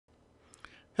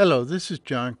Hello, this is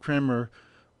John Kramer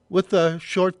with a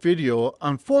short video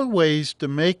on 4 ways to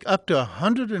make up to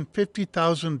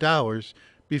 $150,000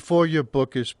 before your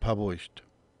book is published.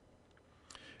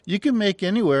 You can make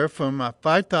anywhere from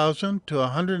 $5,000 to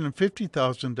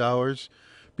 $150,000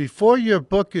 before your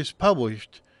book is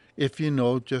published if you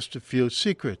know just a few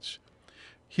secrets.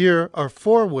 Here are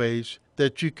 4 ways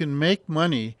that you can make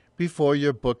money before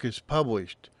your book is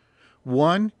published.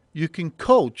 1. You can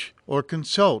coach or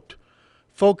consult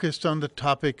focused on the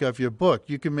topic of your book.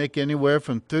 You can make anywhere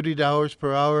from $30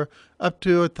 per hour up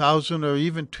to $1,000 or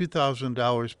even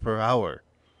 $2,000 per hour.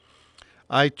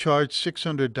 I charge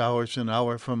 $600 an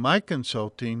hour for my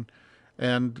consulting,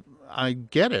 and I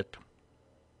get it.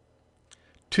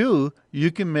 2, you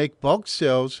can make bulk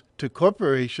sales to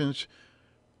corporations,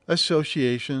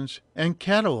 associations, and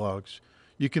catalogs.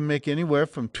 You can make anywhere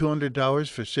from $200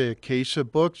 for, say, a case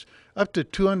of books, up to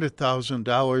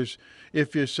 $200,000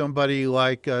 if you're somebody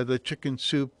like the Chicken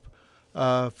Soup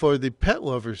for the Pet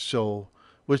Lover's Soul,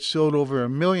 which sold over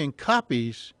 1 million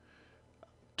copies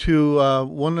to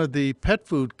one of the pet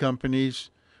food companies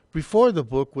before the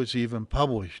book was even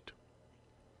published.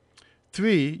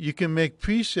 3, you can make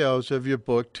pre-sales of your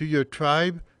book to your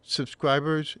tribe,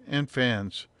 subscribers, and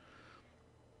fans.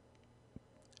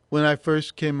 When I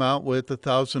first came out with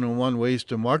 1,001 Ways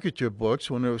to Market Your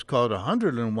Books, when it was called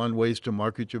 101 Ways to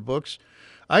Market Your Books,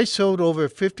 I sold over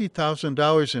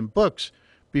 $50,000 in books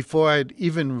before I'd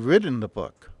even written the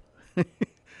book.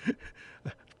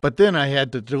 But then I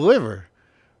had to deliver.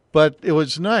 But it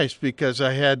was nice because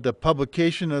I had the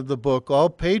publication of the book all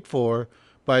paid for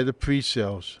by the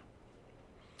pre-sales.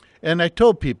 And I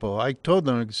told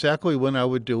them exactly when I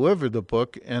would deliver the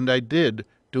book, and I did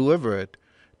deliver it.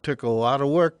 Took a lot of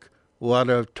work, a lot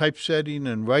of typesetting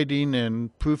and writing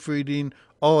and proofreading,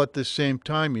 all at the same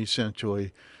time,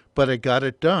 essentially. But I got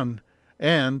it done,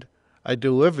 and I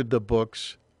delivered the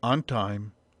books on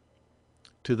time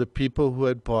to the people who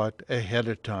had bought ahead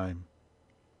of time.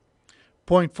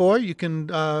 Point 4, you can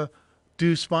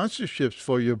do sponsorships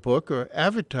for your book or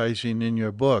advertising in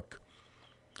your book.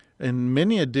 In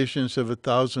many editions of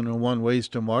 1,001 Ways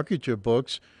to Market Your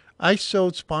Books, I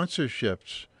sold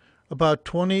sponsorships. About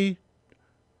 20,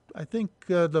 I think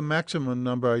the maximum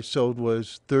number I sold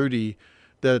was 30,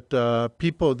 that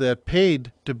people that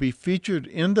paid to be featured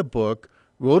in the book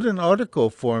wrote an article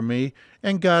for me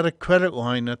and got a credit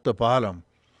line at the bottom.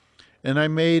 And I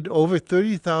made over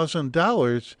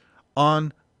 $30,000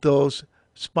 on those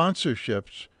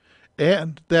sponsorships.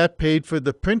 And that paid for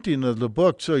the printing of the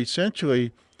book. So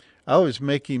essentially, I was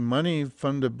making money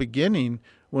from the beginning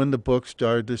when the book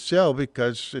started to sell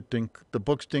because the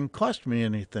books didn't cost me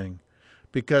anything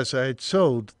because I had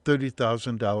sold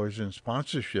 $30,000 in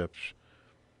sponsorships.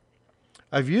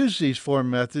 I've used these 4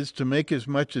 methods to make as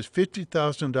much as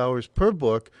 $50,000 per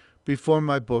book before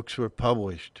my books were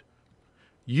published.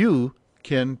 You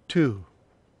can too.